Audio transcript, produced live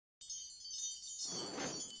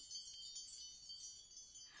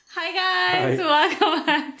Hi guys, welcome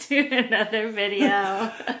back to another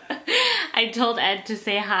video. I told Ed to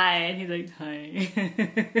say hi and he's like, hi.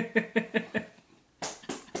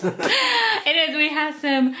 Anyways, we have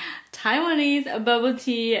some Taiwanese bubble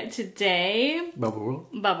tea today. Bubble World?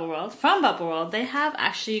 Bubble World. From Bubble World. They have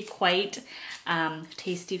actually quite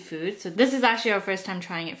tasty food. So this is actually our first time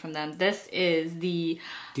trying it from them. This is the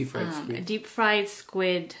deep fried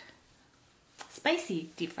squid.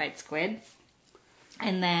 Spicy deep fried squid.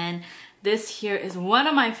 And then this here is one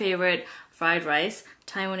of my favorite fried rice,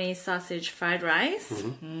 Taiwanese sausage fried rice.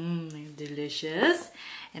 Delicious.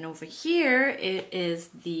 And over here it is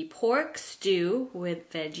the pork stew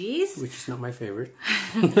with veggies. Which is not my favorite.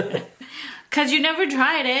 Because you never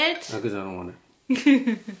tried it. Because I don't want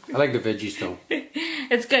it. I like the veggies though.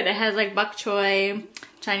 It's good. It has like bok choy,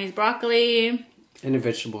 Chinese broccoli. And the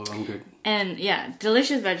vegetables, I'm good. And yeah,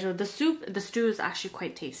 delicious vegetable. The stew is actually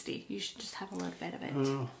quite tasty. You should just have a little bit of it.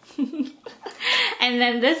 And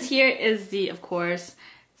then this here is the, of course,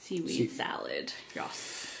 seaweed salad.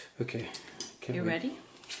 Yes. Okay. You ready?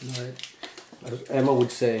 Alright. As Emma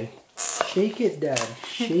would say, shake it, Dad.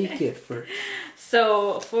 Shake it first.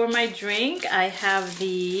 So for my drink, I have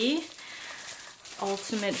the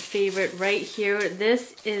ultimate favorite right here.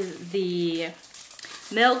 This is the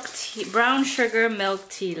milk tea, brown sugar milk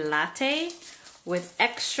tea latte with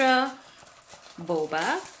extra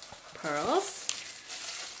boba pearls.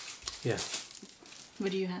 Yeah.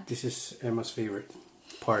 What do you have? This is Emma's favorite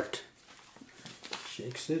part.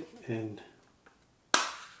 Shakes it and.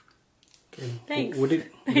 Okay. Thanks.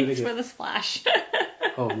 Thanks for the splash.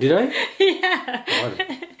 Oh, did I? Yeah.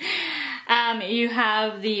 You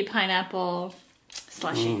have the pineapple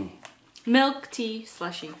slushy. Milk tea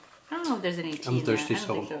slushy. I don't know if there's any tea I'm thirsty,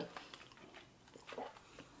 so.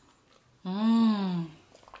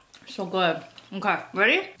 So good. Okay,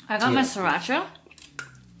 ready? I got my sriracha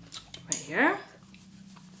right here.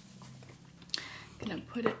 Gonna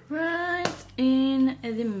put it right in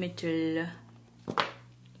the middle.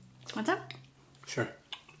 What's up? Sure.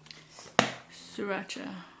 Sriracha.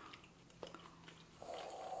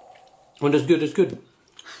 Oh, that's good, that's good.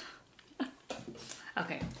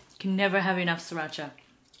 Okay, can never have enough sriracha.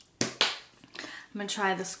 I'm gonna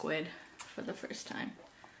try the squid for the first time.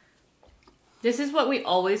 This is what we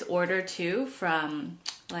always order too from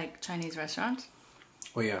like Chinese restaurants.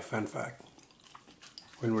 Oh yeah, fun fact.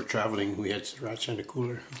 When we're traveling, we had sriracha in the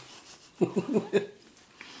cooler.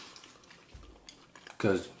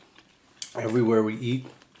 Because everywhere we eat,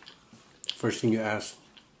 first thing you ask,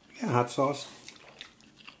 yeah, hot sauce.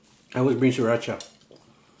 I always bring sriracha.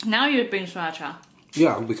 Now you bring sriracha.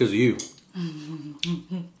 Yeah, because of you.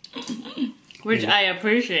 Which I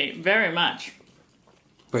appreciate very much.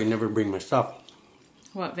 But you never bring my stuff.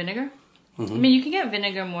 What, vinegar? I mean, you can get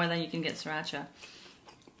vinegar more than you can get sriracha.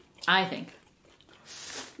 I think.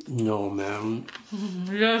 No, man.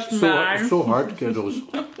 Just man. So hard to get those.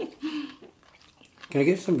 Can I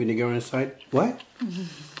get some vinegar on the side? What?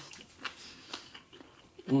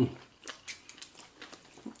 No,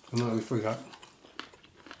 we forgot.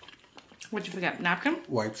 What'd you forget? Napkin?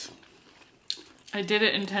 Wipes. I did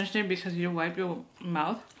it intentionally because you wipe your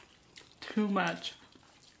mouth too much.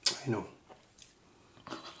 I know.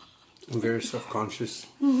 I'm very self-conscious.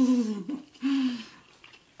 You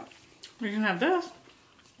can have this.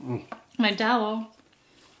 My towel.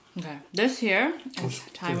 Okay, this here is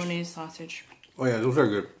Taiwanese sausage. Oh yeah, those are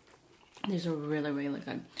good. These are really, really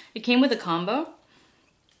good. It came with a combo.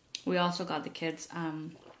 We also got the kids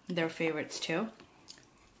their favorites too.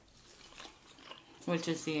 Which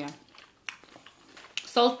is the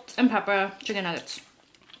salt and pepper chicken nuggets.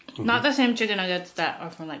 Not the same chicken nuggets that are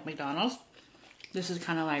from like McDonald's. This is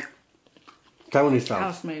kind of like Taiwanese style.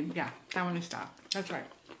 House made, yeah, Taiwanese style. That's right.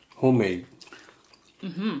 Homemade.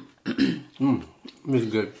 It's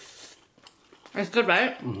good. It's good,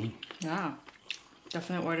 right? Yeah.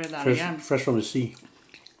 Definitely order that again. Fresh from the sea.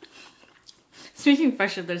 Speaking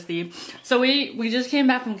fresh of the sea. So we just came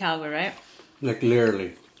back from Calgary, right? Like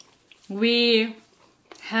literally. We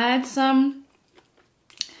had some.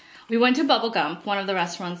 We went to Bubble Gump, one of the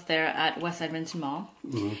restaurants there at West Edmonton Mall.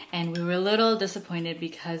 And we were a little disappointed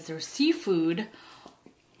because their seafood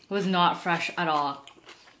was not fresh at all.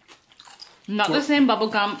 Not the same Bubble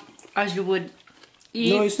Gump as you would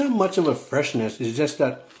eat. No, it's not much of a freshness. It's just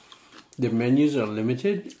that the menus are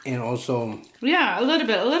limited and also... Yeah, a little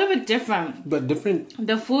bit different. But different...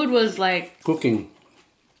 The food was like... Cooking.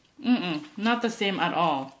 Not the same at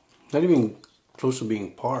all. Not even close to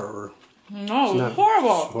being par or... No, it was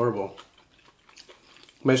horrible. It's horrible.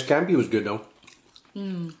 My scampi was good though.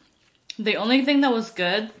 The only thing that was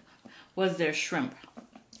good was their shrimp.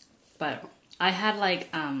 But I had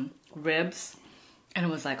like ribs, and it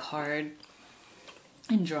was like hard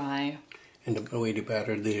and dry. And the way they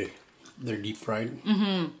batter, they're deep fried.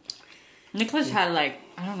 Nicholas had like,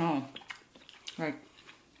 I don't know, like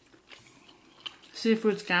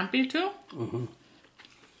seafood scampi too.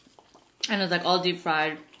 And it's like all deep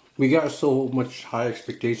fried. We got so much high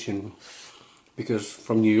expectation because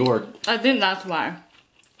from New York. I think that's why.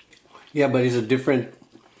 Yeah, but it's a different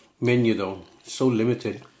menu though. So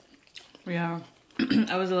limited. Yeah.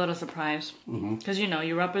 I was a little surprised. Because, you know,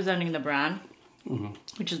 you're representing the brand,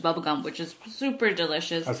 which is bubblegum, which is super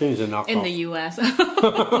delicious. I think it's a knockoff. In the US. It's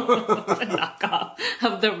a knockoff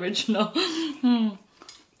of the original.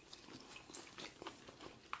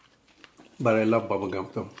 But I love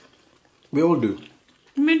bubblegum though. We all do.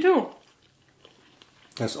 Me too.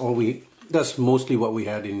 That's mostly what we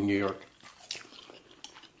had in New York.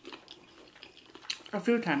 A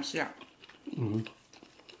few times, yeah.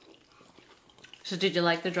 So did you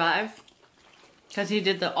like the drive? Because he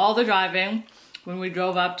did all the driving when we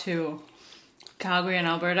drove up to Calgary and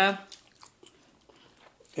Alberta.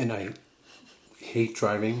 And I hate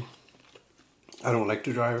driving. I don't like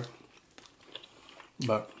to drive.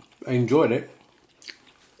 But I enjoyed it.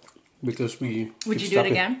 Because we... Would you do it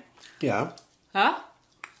again? Yeah. Huh?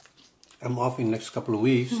 I'm off in the next couple of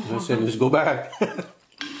weeks. And I said, let's go back.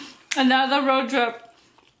 Another road trip.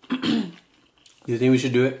 You think we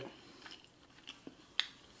should do it?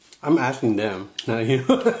 I'm asking them, not you.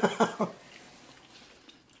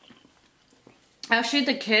 Actually,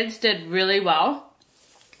 the kids did really well.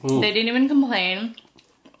 They didn't even complain.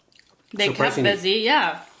 They kept busy,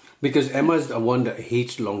 yeah. Because Emma's the one that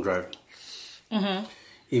hates long drive.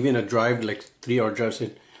 Even a drive, like 3-hour drive,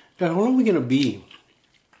 said, Dad, how long are we going to be?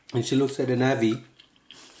 And she looks at the Navi,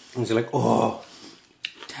 and she's like, oh.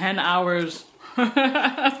 10 hours.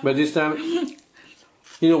 But this time,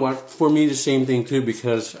 you know what? For me, the same thing too,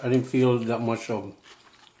 because I didn't feel that much of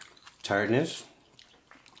tiredness.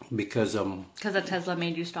 Because the Tesla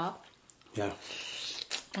made you stop? Yeah.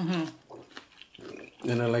 And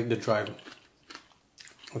I like the drive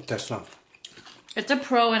of Tesla. It's a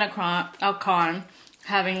pro and a con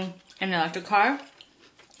having an electric car.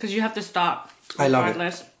 Because you have to stop. I love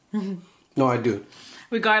it. No, I do.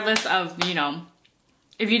 Regardless of, you know,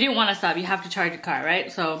 if you didn't want to stop, you have to charge your car,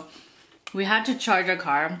 right? So we had to charge our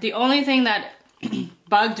car. The only thing that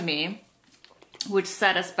bugged me, which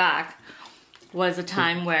set us back, was a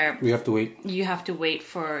time where we have to wait. You have to wait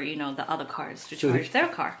for, you know, the other cars to charge their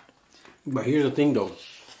car. But here's the thing though.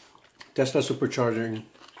 Tesla supercharging,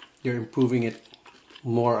 they're improving it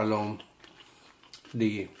more along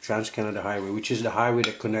the Trans-Canada Highway, which is the highway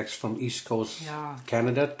that connects from East Coast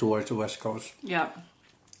Canada towards the West Coast. Yeah.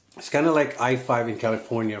 It's kind of like I-5 in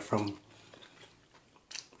California from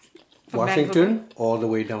Washington Vancouver, all the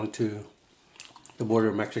way down to the border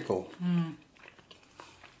of Mexico. And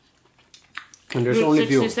there's Route only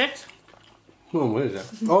 66? Oh, what is that?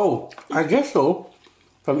 Oh, I guess so.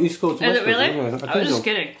 From East Coast to West Coast. Is it really? I was just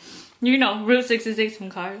kidding. You know, Route 66 from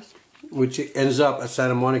cars. Which ends up at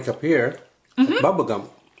Santa Monica Pier. Bubblegum.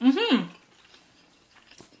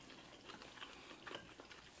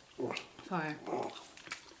 Sorry.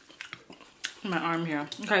 My arm here.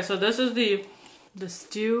 Okay, so this is the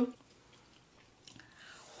stew.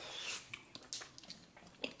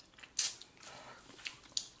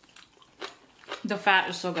 The fat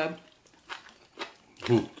is so good.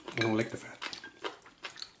 I don't like the fat.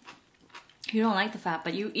 You don't like the fat,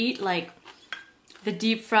 but you eat like the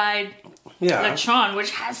deep fried lechon,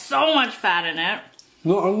 which has so much fat in it.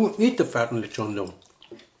 No, I won't eat the fat in lechon though.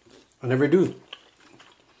 I never do.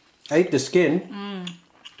 I eat the skin,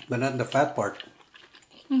 but not the fat part.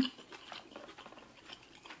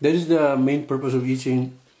 That is the main purpose of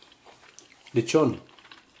eating lechon,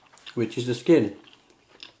 which is the skin.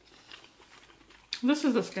 This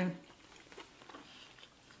is the skin.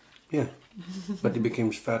 Yeah, but it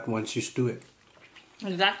becomes fat once you stew it.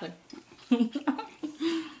 Exactly.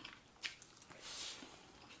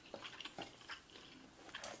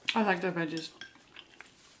 I like the veggies.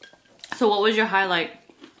 So what was your highlight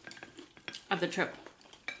of the trip?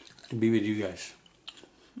 To be with you guys.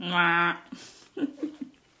 Mwah.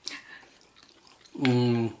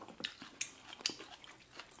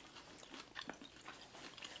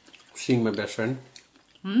 Seeing my best friend.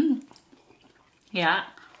 Yeah.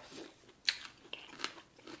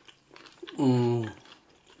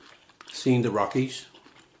 Seeing the Rockies.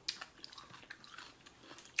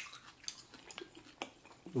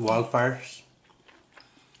 Wildfires.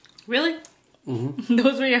 Really?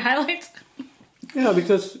 Those were your highlights? Yeah,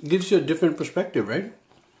 because it gives you a different perspective, right?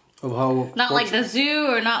 Of how... Not like the zoo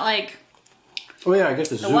or not like Oh yeah, I guess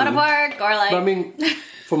the zoo. water park or like... But I mean,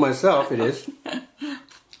 for myself it is.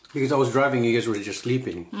 Because I was driving, you guys were just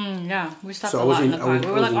sleeping. Yeah, we slept a lot in the car. We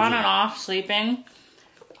were like on and off, sleeping.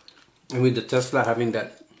 And with the Tesla having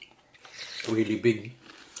that really big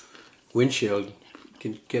windshield, you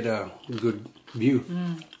can get a good view.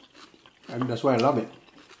 And that's why I love it.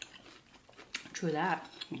 True that.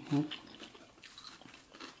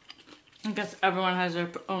 I guess everyone has their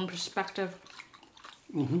own perspective.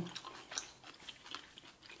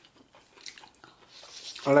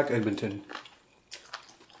 I like Edmonton.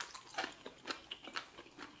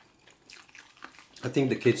 I think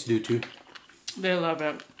the kids do too. They love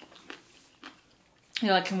it.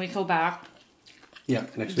 You're like, can we go back? Yeah,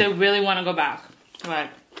 next They week. really want to go back.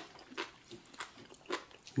 Like,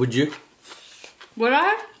 Would you? would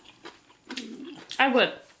I? I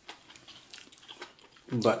would.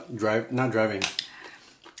 But not driving.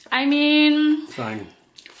 I mean, Flying.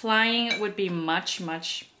 flying would be much,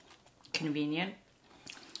 much convenient.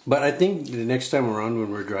 But I think the next time around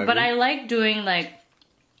when we're driving. But I like doing like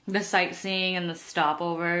the sightseeing and the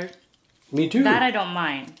stopover. Me too. That I don't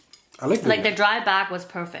mind. I like Like the drive back was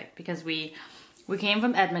perfect because we came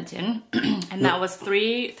from Edmonton and that was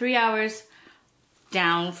three hours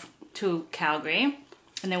down to Calgary,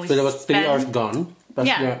 and then we So there was 3 hours gone.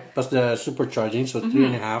 Plus the supercharging, so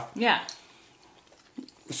 3.5. Yeah.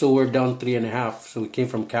 So we're down 3.5. So we came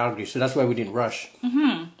from Calgary, so that's why we didn't rush.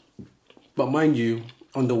 But mind you,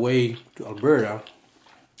 on the way to Alberta,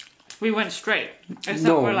 We went straight. Except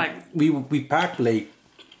for like... we packed late.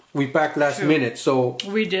 We packed last minute, so...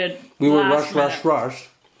 We did. We were rush.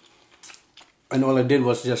 And all I did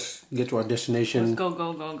was just get to our destination. Let's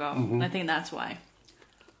go. I think that's why.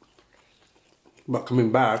 But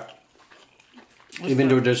coming back, even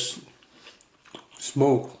though there's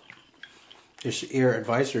smoke, there's air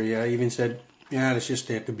advisory, I even said, yeah, let's just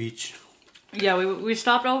stay at the beach. Yeah, we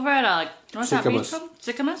stopped over at like... What's that beach called?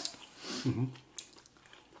 Sycamus?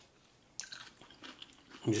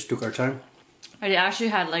 We just took our time. It actually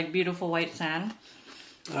had like beautiful white sand.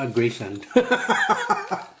 Gray sand.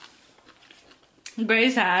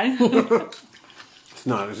 Gray sand. It's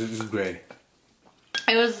not, it's gray.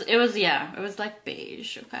 It was like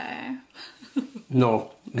beige, okay?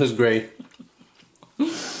 No, it's gray.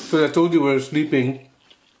 So I told you we were sleeping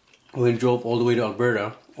when we drove all the way to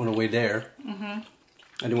Alberta on the way there. I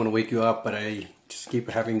didn't want to wake you up, but I just keep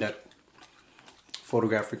having that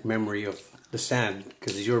photographic memory of the sand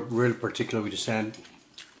because you're really particular with the sand.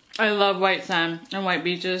 I love white sand and white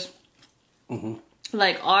beaches.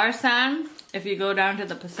 Like our sand, if you go down to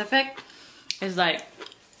the Pacific, is like...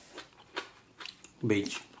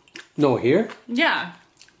 Beige. No, here? Yeah,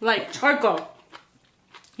 like charcoal.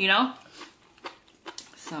 You know?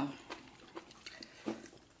 So...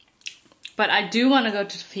 But I do want to go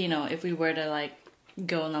to Tofino if we were to like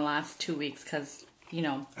go in the last 2 weeks because, you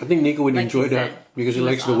know... I think Nico would like enjoy that because he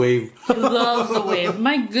likes the wave. He loves the wave.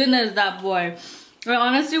 My goodness, that boy. I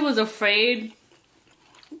honestly was afraid.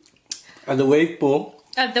 At the wave pool.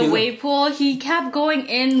 At the wave pool, he kept going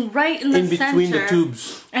in right in the center. In between the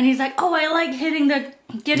tubes. And he's like, oh, I like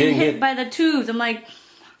getting hit by the tubes. I'm like,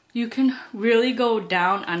 you can really go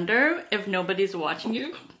down under if nobody's watching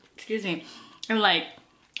you. Excuse me. I'm like,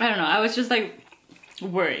 I don't know. I was just like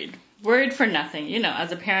worried. Worried for nothing. You know,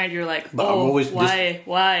 as a parent, you're like, but oh,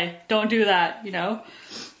 why? Don't do that, you know?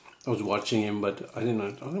 I was watching him, but I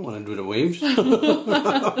didn't want to do the waves.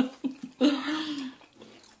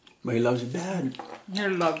 But he loves it bad. He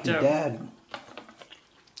loved it. Dad.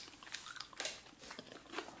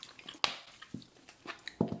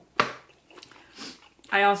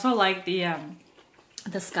 I also like the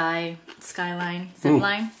skyline zip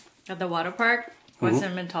line at the water park, West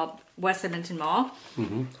Edmonton Mall.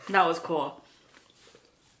 That was cool.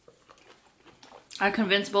 I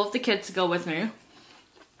convinced both the kids to go with me.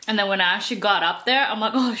 And then when I actually got up there, I'm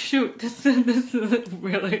like, oh shoot, this is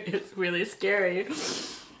really scary.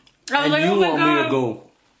 I was like, you oh my want God. me to go?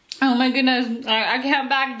 Oh my goodness, I can't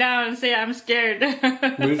back down and say I'm scared.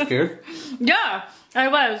 Were you scared? Yeah, I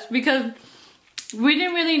was, because I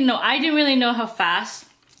didn't really know how fast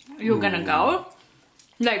you were gonna go.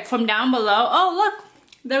 Like from down below, oh look,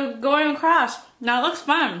 they're going across. Now it looks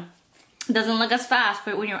fun. It doesn't look as fast,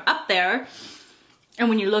 but when you're up there, and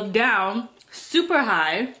when you look down, super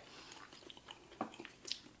high.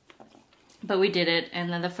 But we did it, and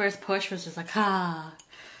then the first push was just like,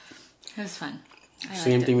 it was fun.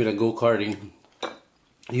 Same thing with the go-karting.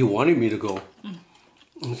 You wanted me to go.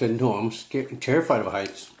 I said, no, I'm scared, terrified of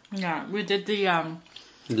heights. Yeah, we did the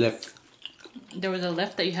lift. There was a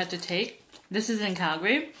lift that you had to take. This is in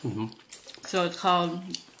Calgary. So it's called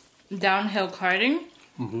downhill karting.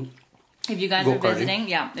 If you guys are visiting,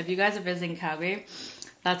 if you guys are visiting Calgary,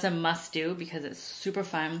 that's a must do because it's super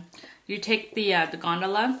fun. You take the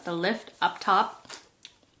gondola, the lift up top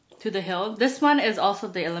to the hill. This one is also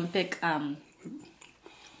the Olympic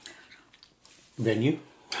venue.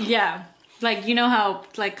 Yeah, like you know how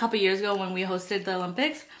like a couple years ago when we hosted the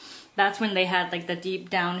Olympics, that's when they had like the deep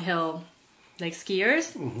downhill like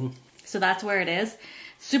skiers. So that's where it is.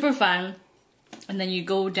 Super fun. And then you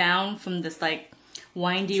go down from this like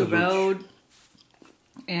windy road.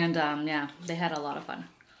 And yeah, they had a lot of fun.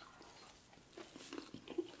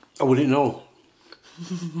 I wouldn't know.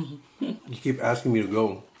 You keep asking me to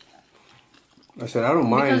go. I said, I don't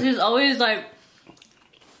mind. Because he's always like,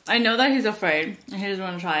 I know that he's afraid and he doesn't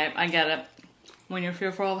want to try it. I get it. When you're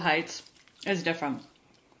fearful of heights, it's different.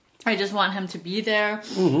 I just want him to be there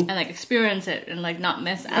and like experience it and like not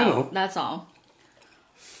miss out. That's all.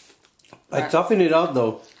 I toughened it out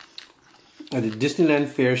though. At the Disneyland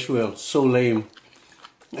Ferris wheel, so lame.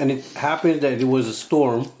 And it happened that it was a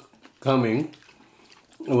storm coming.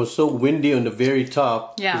 It was so windy on the very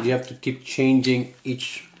top. Yeah. You have to keep changing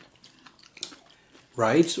each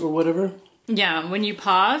rides or whatever. Yeah, when you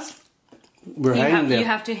pause, you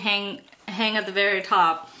have to hang at the very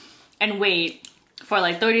top and wait for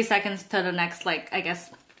like 30 seconds till the next, like, I guess,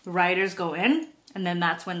 riders go in. And then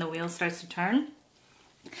that's when the wheel starts to turn.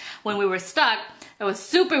 When we were stuck, it was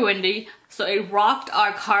super windy. So it rocked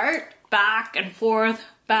our cart back and forth,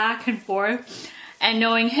 back and forth. And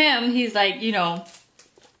knowing him, he's like, you know,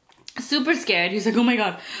 super scared. He's like, oh my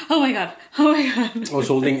God, oh my God, oh my God. I was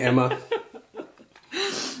holding Emma.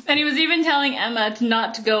 And he was even telling Emma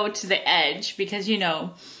not to go to the edge because, you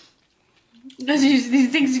know, because he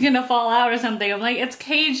thinks he's gonna fall out or something. I'm like, it's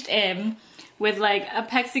caged in with like a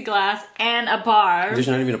plexiglass and a bar. There's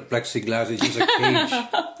not even a plexiglass, it's just a cage.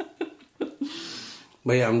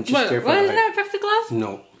 But yeah, I'm just terrified. Wasn't there a plexiglass?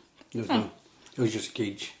 No. It was just a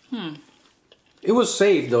cage. It was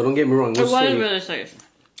safe though, don't get me wrong. It was safe. Really safe.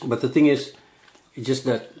 But the thing is, it's just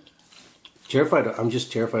that I'm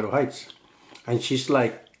just terrified of heights. And she's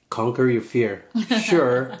like, conquer your fear.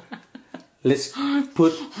 Sure. Let's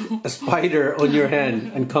put a spider on your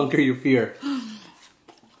hand and conquer your fear.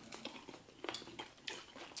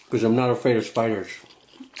 Because I'm not afraid of spiders.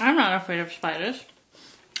 I'm not afraid of spiders.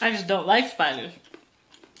 I just don't like spiders.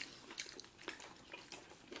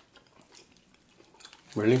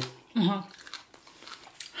 Really?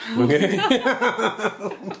 Okay.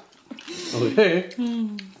 Okay.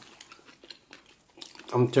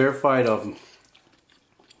 I'm terrified of...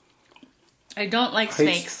 I don't like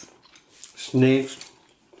snakes. Snakes.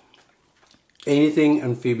 Anything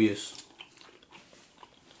amphibious.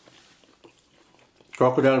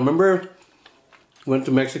 Crocodile. Remember, went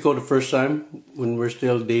to Mexico the first time when we were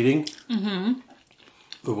still dating.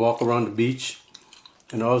 We walk around the beach,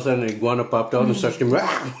 and all of a sudden, an iguana popped out and started screaming.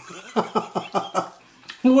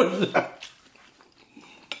 What is that?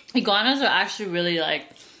 Iguanas are actually really like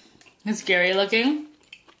scary looking.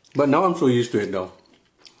 But now I'm so used to it though.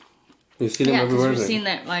 You see them everywhere. Yeah, because we've seen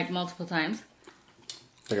that like multiple times.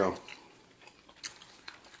 There you go. Do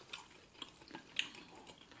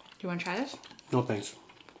you want to try this? No thanks.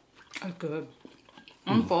 It's good.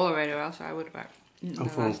 I'm full already, or else I would have eaten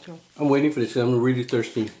the last two. I'm waiting for this. I'm really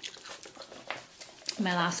thirsty.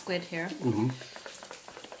 My last squid here.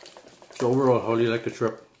 So overall, how do you like the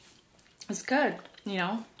trip? It's good. You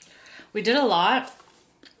know, we did a lot.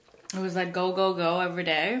 It was like go, go, go every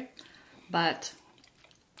day. But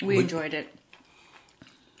we enjoyed it.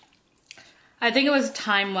 I think it was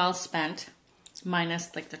time well spent.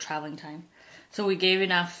 Minus like the traveling time. So we gave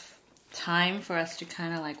enough time for us to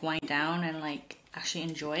kind of like wind down and like actually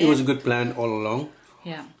enjoy it. It was a good plan all along.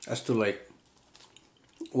 Yeah. As to like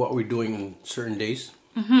what we're doing on certain days.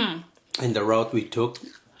 And the route we took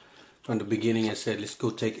from the beginning, I said, let's go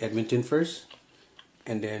take Edmonton first.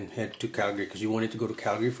 And then head to Calgary. Because you wanted to go to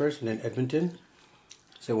Calgary first and then Edmonton.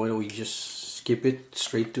 So why don't we just skip it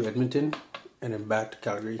straight to Edmonton and then back to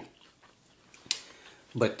Calgary.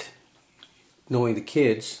 But knowing the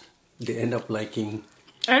kids, they end up liking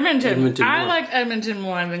Edmonton. I like Edmonton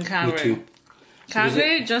more than Calgary. Me too.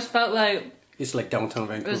 Calgary just felt like... It's like downtown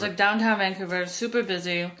Vancouver. It was like downtown Vancouver. Super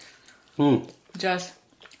busy. Just...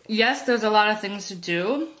 Yes, there's a lot of things to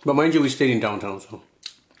do. But mind you, we stayed in downtown, so...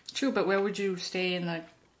 True, but where would you stay in the...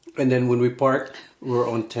 And then when we parked, we were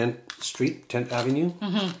on 10th Street, 10th Avenue.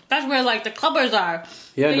 That's where like the clubbers are.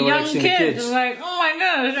 Yeah, the they were young like seeing kids. the kids. Like, oh my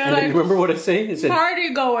gosh. And like, then remember what I say? I said,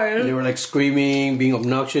 party goers. They were like screaming, being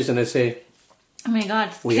obnoxious, and I say... Oh my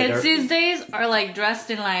god, kids these days are like dressed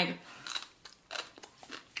in like...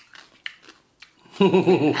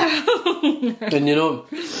 And you know,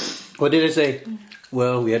 what did I say?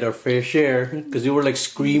 Well, we had our fair share because we were like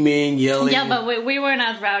screaming, yelling. Yeah, but we weren't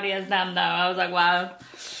as rowdy as them though. I was like, wow.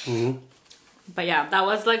 Mm-hmm. But yeah, that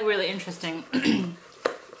was like really interesting.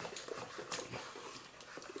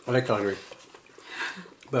 I like Calgary,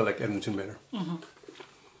 but I like Edmonton better. Mm-hmm.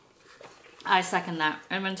 I second that.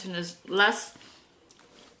 Edmonton is less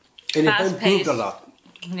and it fast improved paced. a lot.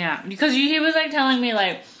 Yeah, because he was like telling me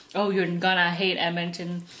like, oh, you're gonna hate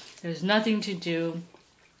Edmonton. There's nothing to do.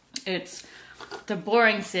 It's the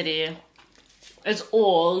boring city. It's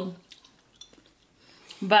old.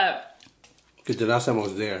 But Because the last time I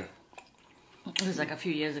was there, it was like a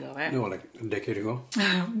few years ago, right? no, like a decade ago.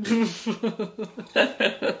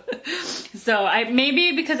 So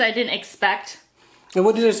maybe because I didn't expect. And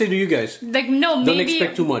what did I say to you guys? Like no, maybe Don't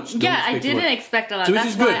expect too much. Yeah, I didn't expect a lot. So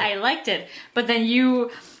That's why I liked it. But then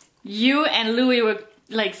you and Louis were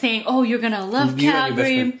like saying, "Oh, you're gonna love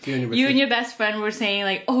Calgary." You and your best friend were saying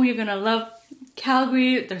like, "Oh, you're gonna love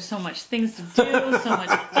Calgary. There's so much things to do, so much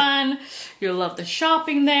fun. You'll love the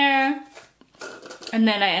shopping there." And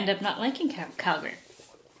then I end up not liking Calgary.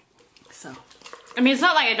 So, I mean, it's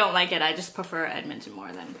not like I don't like it. I just prefer Edmonton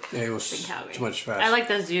more than Calgary. Too much fast. I like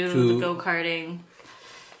the zoo, the go-karting.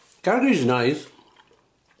 Calgary's nice,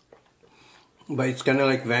 but it's kind of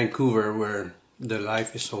like Vancouver where the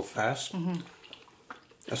life is so fast. Mm-hmm.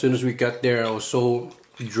 As soon as we got there, I was so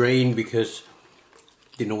drained because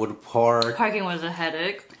didn't know where to park. Parking was a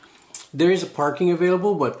headache. There is a parking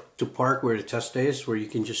available, but to park where the test is, where you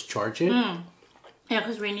can just charge it. Mm. Yeah,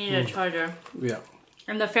 because we needed a charger. Yeah.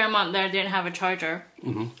 And the Fairmont there didn't have a charger.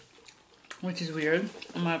 Mm-hmm. Which is weird.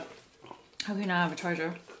 I'm like, how can you not have a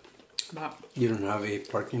charger? But You don't have a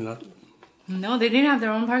parking lot? no, they didn't have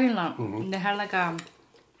their own parking lot. Mm-hmm. They had like a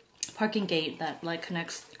parking gate that like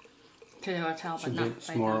connects to the hotel, but not It's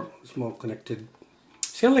small connected.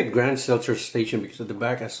 It's kind of like Grand Seltzer Station because at the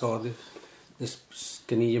back I saw this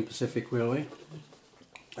Canadian Pacific Railway.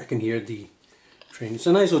 I can hear the train. It's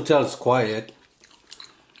a nice hotel. It's quiet.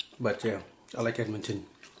 But yeah, I like Edmonton.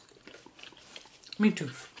 Me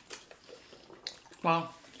too.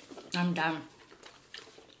 Well, I'm done.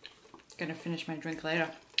 Gonna finish my drink later.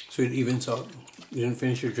 So it evens out. You didn't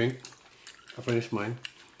finish your drink. I finished mine.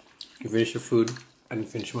 You finished your food. I didn't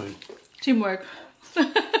finish mine. Teamwork.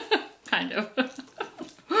 Kind of.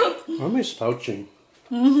 Why am I slouching?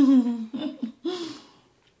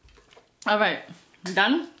 Alright,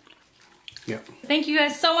 done? Yeah. Thank you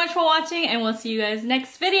guys so much for watching, and we'll see you guys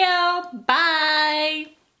next video. Bye!